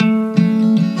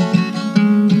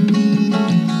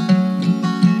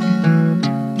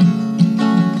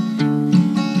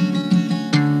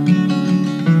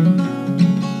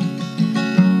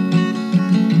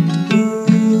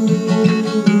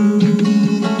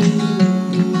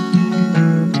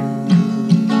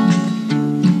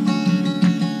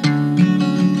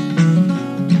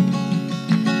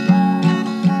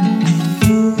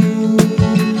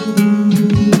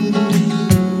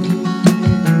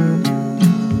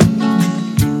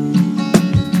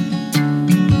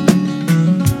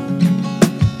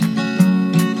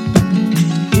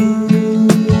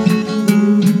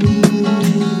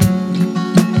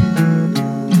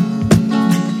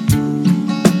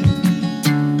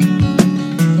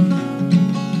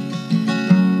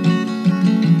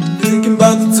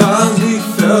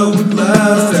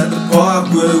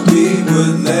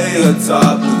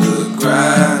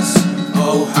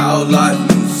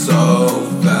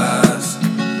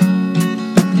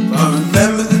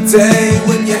day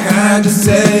when you had to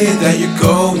say that you're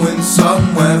going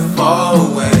somewhere far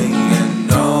away. And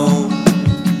no,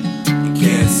 you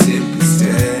can't simply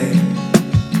stay.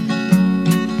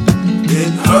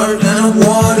 It hurt and I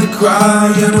wanna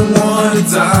cry and I wanna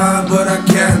die, but I can't.